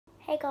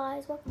Hey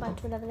guys, welcome back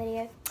to another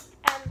video,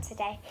 and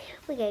today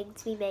we're going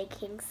to be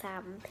making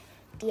some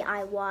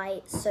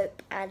DIY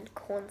soap and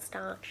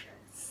cornstarch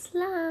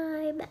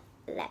slime.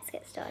 Let's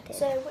get started.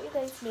 So what you're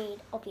going to need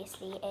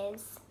obviously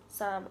is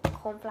some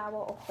cornflour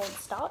or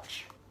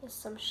cornstarch, there's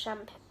some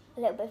shampoo, a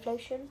little bit of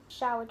lotion,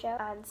 shower gel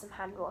and some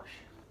hand wash.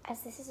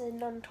 As this is a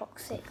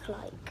non-toxic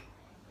like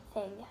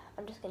thing,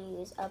 I'm just going to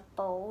use a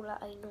bowl that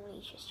I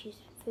normally just use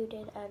food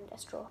in and a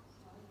straw,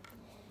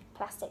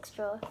 plastic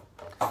straw.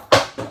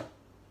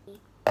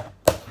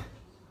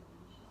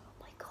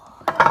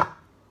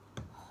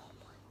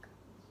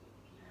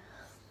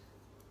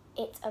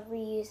 It's a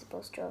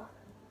reusable straw.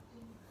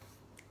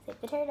 So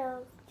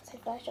potatoes. So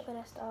first I'm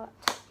going to start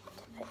to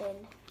put in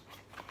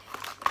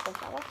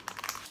cornflour.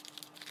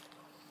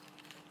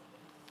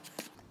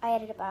 I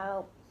added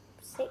about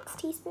 6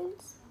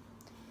 teaspoons.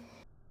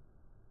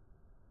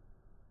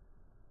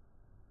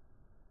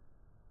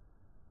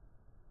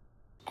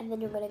 And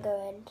then you're going to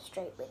go in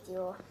straight with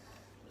your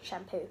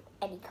shampoo.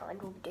 Any kind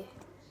will do.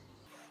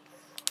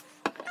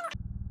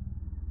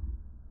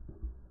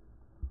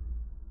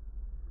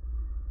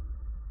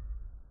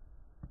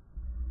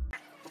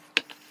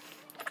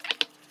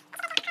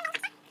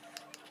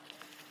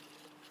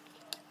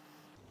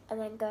 And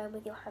then go in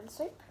with your hand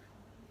soap.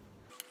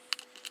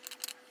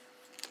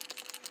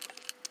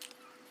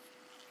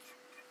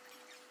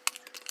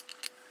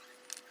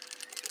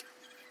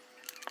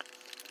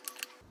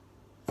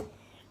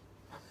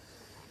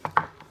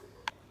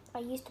 I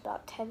used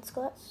about 10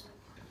 squirts.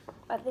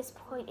 At this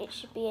point it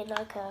should be in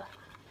like a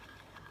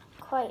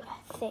quite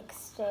thick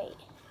state.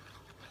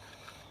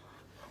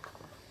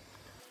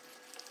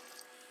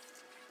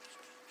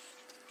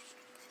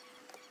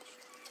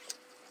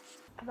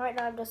 And right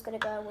now I'm just going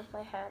to go in with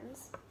my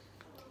hands,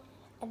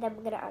 and then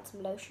we're going to add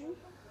some lotion.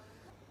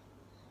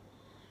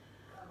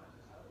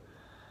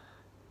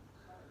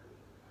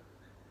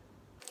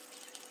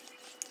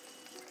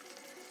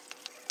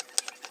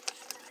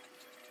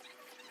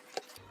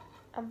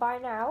 And by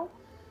now,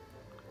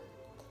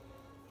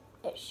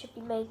 it should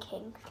be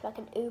making like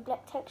an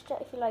oobleck texture.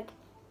 If you like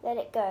let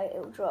it go, it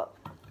will drop.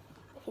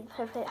 If you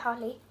don't put it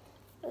hardly,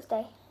 it will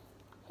stay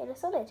in a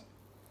solid.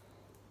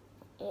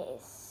 It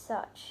is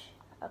such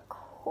a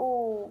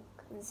cool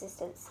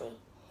consistency.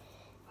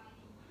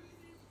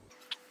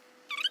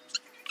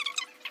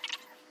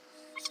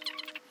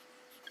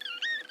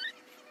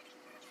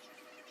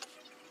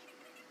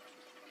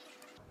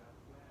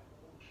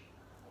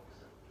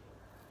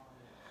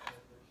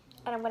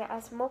 And I'm going to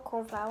add some more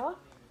cornflour.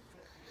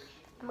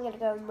 I'm going to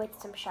go in with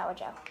some shower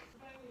gel.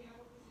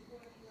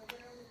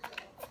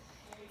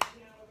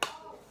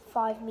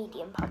 5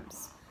 medium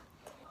pumps.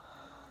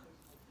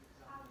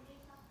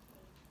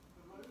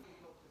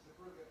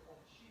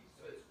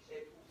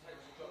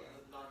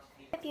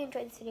 Hope you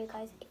enjoyed this video,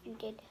 guys. If you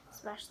did,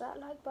 smash that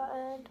like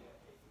button.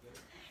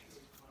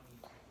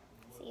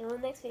 See you in the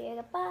next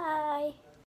video. Bye!